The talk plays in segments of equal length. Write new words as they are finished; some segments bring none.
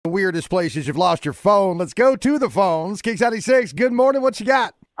weirdest places you've lost your phone. Let's go to the phones. Kicks 96, good morning. What you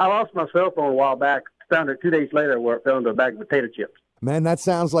got? I lost my cell phone a while back. Found it 2 days later where it fell into a bag of potato chips. Man, that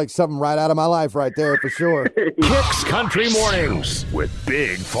sounds like something right out of my life right there for sure. Kicks Country Mornings with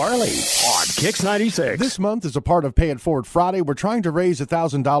Big Farley on Kicks 96. This month, as a part of Pay It Forward Friday, we're trying to raise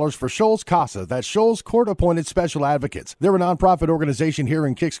 $1,000 for Shoals CASA. That's Shoals Court-Appointed Special Advocates. They're a nonprofit organization here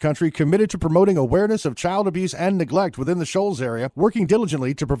in Kicks Country committed to promoting awareness of child abuse and neglect within the Shoals area, working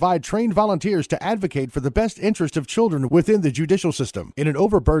diligently to provide trained volunteers to advocate for the best interest of children within the judicial system. In an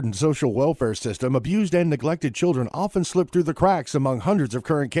overburdened social welfare system, abused and neglected children often slip through the cracks among hundreds of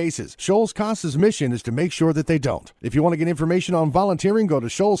current cases. Shoals CASA's mission is to make sure that they don't. If you want to get information on volunteering, go to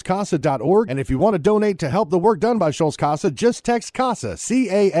shoalscasa.org. And if you want to donate to help the work done by Shoals CASA, just text CASA,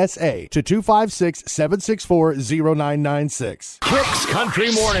 C-A-S-A, to 256-764-0996. Kicks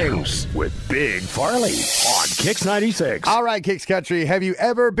Country Mornings with Big Farley on Kicks 96. All right, Kicks Country, have you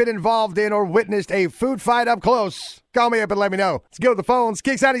ever been involved in or witnessed a food fight up close? Call me up and let me know. Let's go to the phones.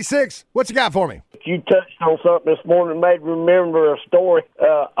 Kicks 96, what you got for me? You touched on something this morning that made me remember a story.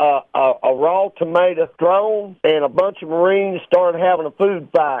 A raw tomato drone and a bunch of Marines started having a food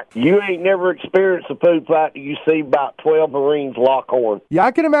fight. You ain't never experienced a food fight that you see about 12 Marines lock horns. Yeah,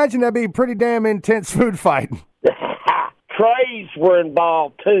 I can imagine that'd be a pretty damn intense food fight. Trays were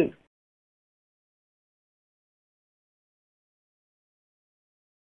involved, too.